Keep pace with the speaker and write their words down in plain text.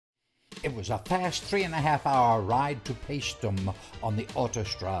It was a fast 3.5-hour ride to Paestum on the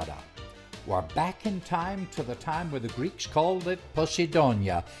Autostrada. We're back in time to the time where the Greeks called it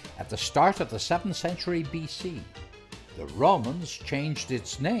Poseidonia at the start of the 7th century BC. The Romans changed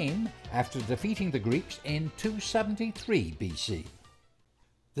its name after defeating the Greeks in 273 BC.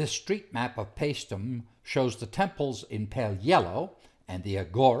 This street map of Paestum shows the temples in pale yellow and the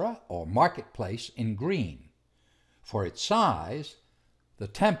agora or marketplace in green. For its size, the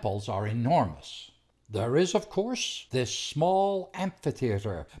temples are enormous. There is, of course, this small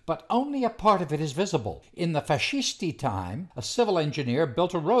amphitheater, but only a part of it is visible. In the Fascisti time, a civil engineer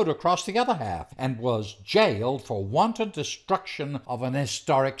built a road across the other half and was jailed for wanton destruction of an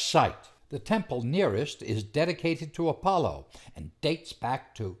historic site. The temple nearest is dedicated to Apollo and dates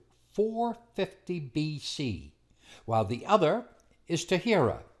back to 450 BC, while the other is to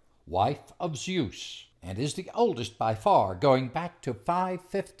Hera, wife of Zeus, and is the oldest by far, going back to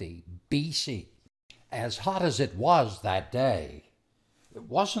 550 BC. As hot as it was that day, it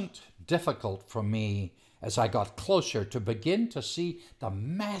wasn't difficult for me as I got closer to begin to see the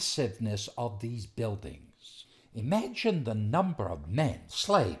massiveness of these buildings. Imagine the number of men,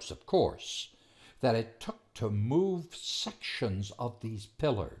 slaves of course, that it took to move sections of these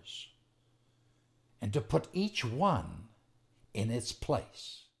pillars and to put each one in its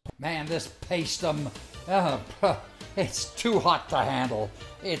place. Man, this Paestum, it's too hot to handle.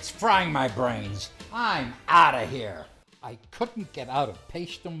 It's frying my brains. I'm out of here. I couldn't get out of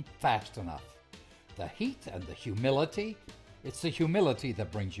Paestum fast enough. The heat and the humility, it's the humility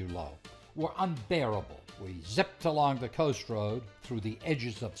that brings you low, were unbearable. We zipped along the coast road through the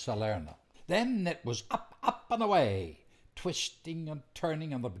edges of Salerno. Then it was up, up and away, twisting and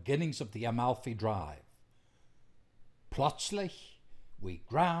turning on the beginnings of the Amalfi Drive. Plötzlich, we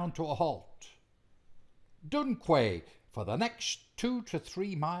ground to a halt. Dunque, for the next 2 to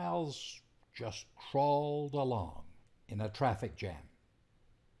 3 miles, just crawled along in a traffic jam.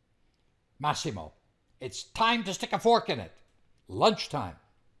 Massimo, it's time to stick a fork in it. Lunchtime.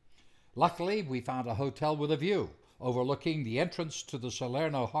 Luckily, we found a hotel with a view, overlooking the entrance to the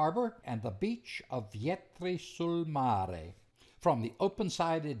Salerno harbor and the beach of Vietri sul Mare. From the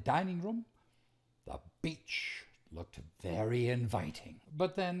open-sided dining room, the beach looked very inviting.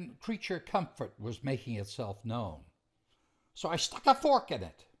 But then creature comfort was making itself known. So I stuck a fork in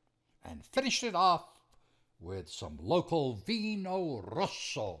it and finished it off with some local vino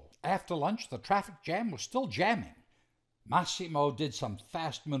rosso. After lunch, the traffic jam was still jamming. Massimo did some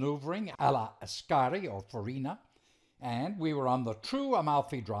fast maneuvering a la Ascari or Farina, and we were on the true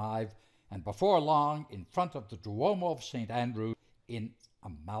Amalfi Drive, and before long in front of the Duomo of St. Andrew in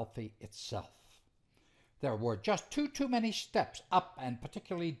Amalfi itself. There were just too many steps up and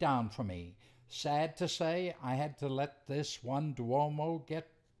particularly down for me. Sad to say, I had to let this one Duomo get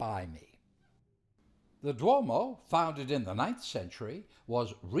by me. The Duomo, founded in the 9th century,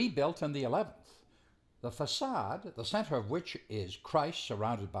 was rebuilt in the 11th. The facade, the center of which is Christ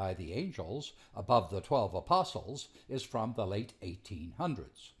surrounded by the angels above the 12 apostles, is from the late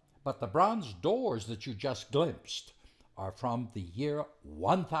 1800s. But the bronze doors that you just glimpsed are from the year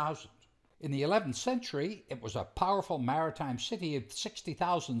 1000. In the 11th century, it was a powerful maritime city of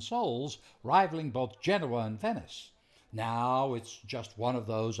 60,000 souls, rivaling both Genoa and Venice. Now it's just one of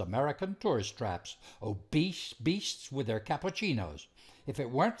those American tourist traps, obese beasts with their cappuccinos. If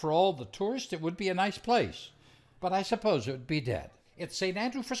it weren't for all the tourists, it would be a nice place. But I suppose it would be dead. It's St.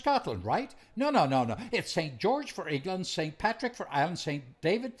 Andrew for Scotland, right? No. It's St. George for England, St. Patrick for Ireland, St.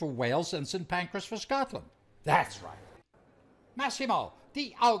 David for Wales, and St. Pancras for Scotland. That's right. Massimo,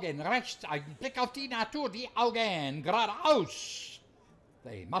 die Augen rechts, ein Blick auf die Natur, die Augen geradeaus.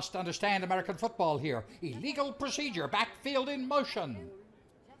 They must understand American football here. Illegal procedure, backfield in motion.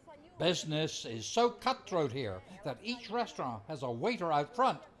 Business is so cutthroat here that each restaurant has a waiter out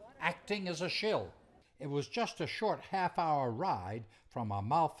front acting as a shill. It was just a short half-hour ride from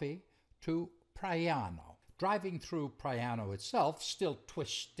Amalfi to Praiano. Driving through Praiano itself, still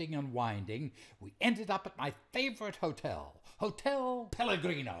twisting and winding, we ended up at my favorite hotel, Hotel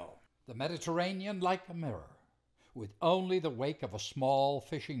Pellegrino. The Mediterranean like a mirror, with only the wake of a small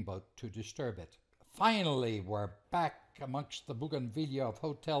fishing boat to disturb it. Finally, we're back amongst the bougainvillea of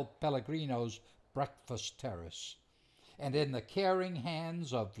Hotel Pellegrino's breakfast terrace, and in the caring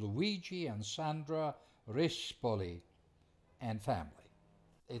hands of Luigi and Sandra Rispoli and family.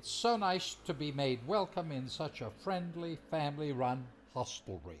 It's so nice to be made welcome in such a friendly, family-run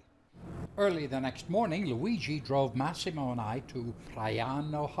hostelry. Early the next morning, Luigi drove Massimo and I to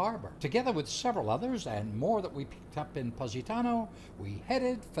Praiano Harbor. Together with several others and more that we picked up in Positano, we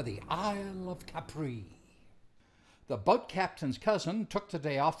headed for the Isle of Capri. The boat captain's cousin took the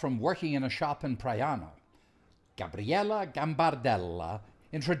day off from working in a shop in Praiano. Gabriella Gambardella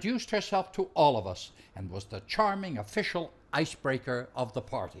introduced herself to all of us and was the charming official icebreaker of the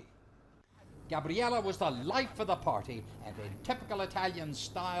party. Gabriella was the life of the party and in typical Italian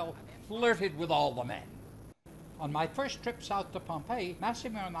style flirted with all the men. On my first trip south to Pompeii,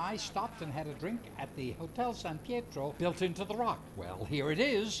 Massimo and I stopped and had a drink at the Hotel San Pietro built into the rock. Well, here it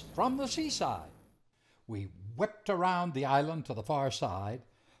is from the seaside. We whipped around the island to the far side,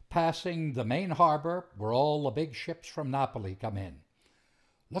 passing the main harbor where all the big ships from Napoli come in.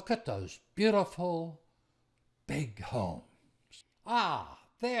 Look at those beautiful big homes. Ah,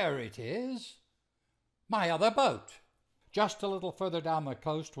 there it is. My other boat. Just a little further down the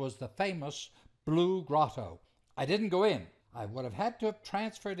coast was the famous Blue Grotto. I didn't go in. I would have had to have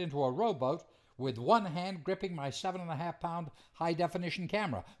transferred into a rowboat with one hand gripping my 7.5-pound high-definition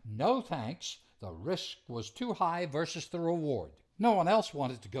camera. No thanks. The risk was too high versus the reward. No one else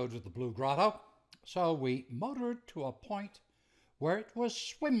wanted to go to the Blue Grotto, so we motored to a point where it was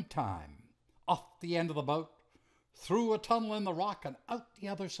swim time. Off the end of the boat, through a tunnel in the rock and out the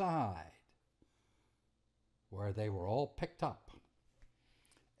other side, where they were all picked up.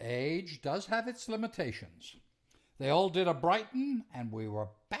 Age does have its limitations. They all did a Brighton, and we were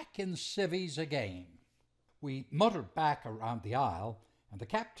back in civvies again. We motored back around the isle, and the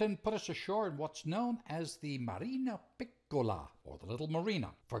captain put us ashore in what's known as the Marina Piccola, or the Little Marina.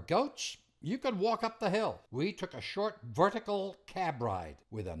 For goats, you could walk up the hill. We took a short vertical cab ride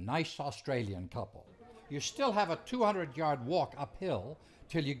with a nice Australian couple. You still have a 200-yard walk uphill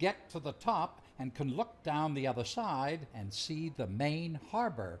till you get to the top and can look down the other side and see the main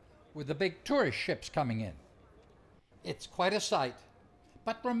harbor with the big tourist ships coming in. It's quite a sight.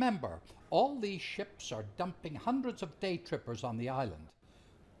 But remember, all these ships are dumping hundreds of day trippers on the island.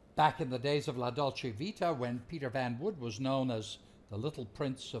 Back in the days of La Dolce Vita, when Peter Van Wood was known as the Little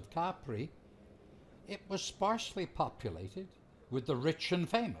Prince of Capri, it was sparsely populated with the rich and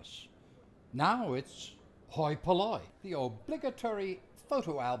famous. Now it's hoi polloi, the obligatory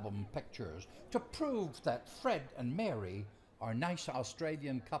photo album pictures to prove that Fred and Mary, our nice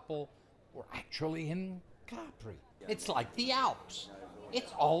Australian couple, were actually in Capri. It's like the Alps.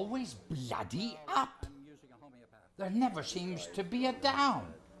 It's always bloody up. There never seems to be a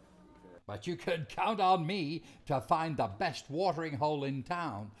down. But you can count on me to find the best watering hole in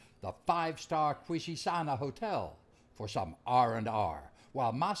town, the 5-star Quisisana Hotel, for some R&R,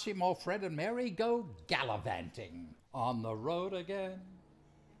 while Massimo, Fred, and Mary go gallivanting on the road again,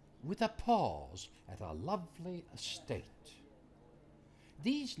 with a pause at a lovely estate.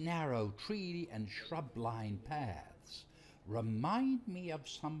 These narrow tree and shrub-lined paths remind me of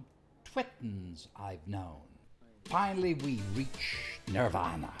some Twittons I've known. Finally, we reach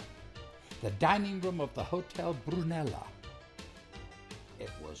Nirvana, the dining room of the Hotel Brunella.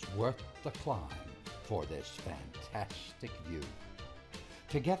 It was worth the climb for this fantastic view,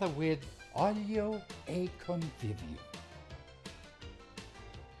 together with Olio e Convivio.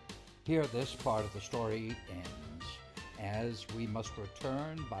 Here this part of the story ends, as we must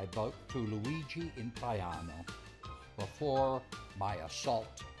return by boat to Luigi in Praiano before my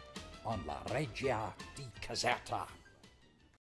assault on La Regia di Caserta.